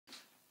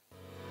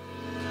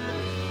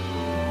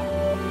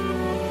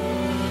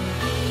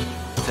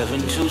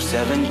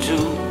7272.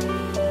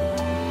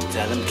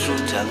 Tell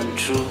him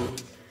true.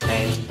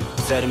 Hey,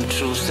 set him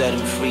true, set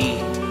him free.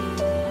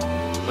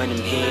 When I'm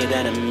here,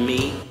 then I'm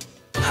me.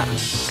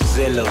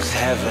 Xylos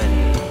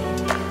heaven.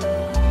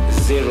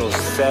 07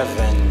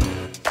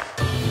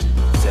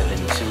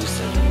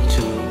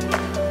 7272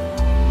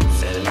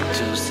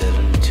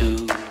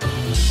 7272.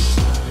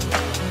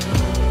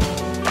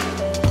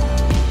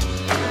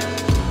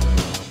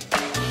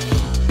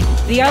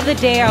 The other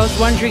day I was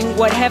wondering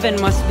what heaven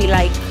must be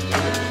like.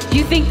 Do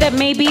you think that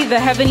maybe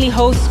the heavenly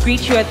hosts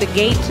greet you at the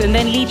gate and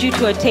then lead you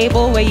to a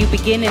table where you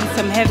begin in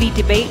some heavy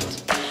debate?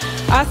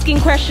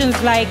 Asking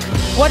questions like,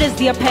 what is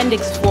the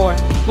appendix for?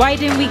 Why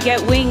didn't we get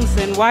wings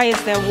and why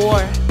is there war?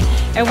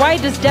 And why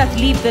does death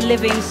leave the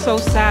living so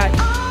sad?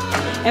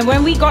 And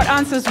when we got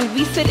answers, would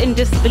we sit in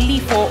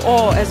disbelief or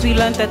awe as we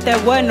learned that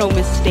there were no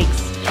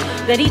mistakes?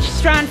 That each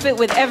strand fit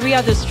with every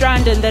other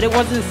strand and that it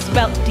wasn't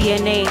spelt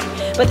DNA,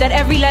 but that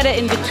every letter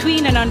in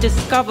between and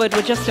undiscovered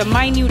were just a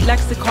minute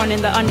lexicon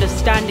in the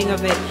understanding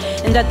of it,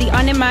 and that the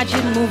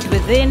unimagined moved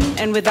within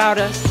and without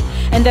us,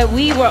 and that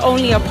we were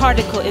only a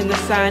particle in the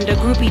sand, a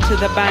groupie to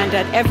the band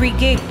at every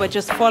gig but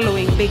just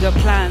following bigger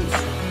plans.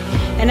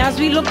 And as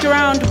we looked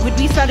around, would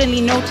we suddenly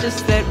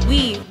notice that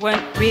we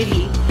weren't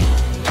really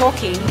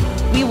talking,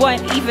 we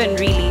weren't even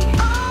really.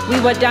 We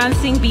were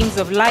dancing beams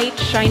of light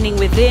shining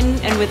within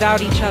and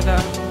without each other,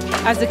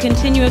 as a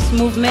continuous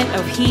movement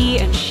of he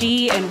and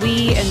she and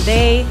we and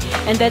they,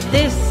 and that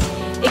this,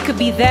 it could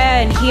be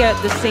there and here at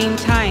the same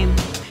time.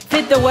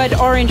 Fit the word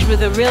orange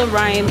with a real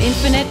rhyme,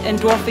 infinite and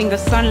dwarfing the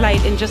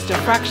sunlight in just a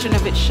fraction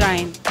of its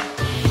shine.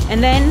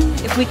 And then,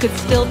 if we could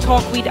still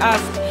talk, we'd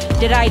ask,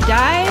 did I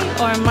die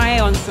or am I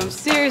on some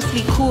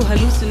seriously cool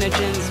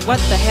hallucinogens? What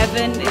the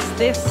heaven is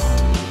this?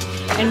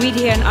 And we'd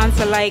hear an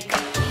answer like,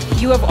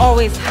 you have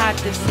always had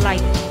this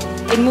light.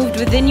 It moved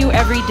within you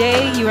every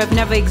day. You have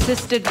never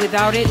existed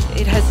without it.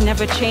 It has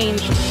never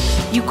changed.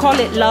 You call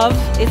it love.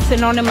 It's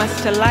synonymous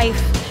to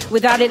life.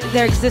 Without it,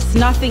 there exists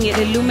nothing. It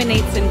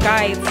illuminates and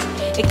guides.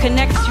 It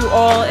connects you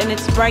all, and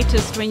it's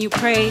brightest when you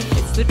pray.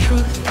 It's the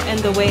truth and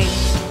the way.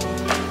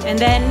 And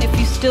then, if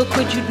you still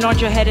could, you'd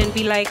nod your head and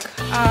be like,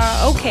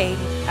 okay,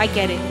 I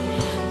get it.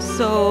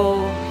 So,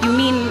 you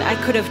mean I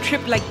could have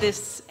tripped like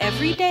this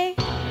every day?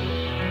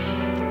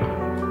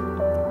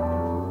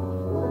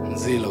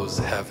 Xylos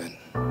heaven.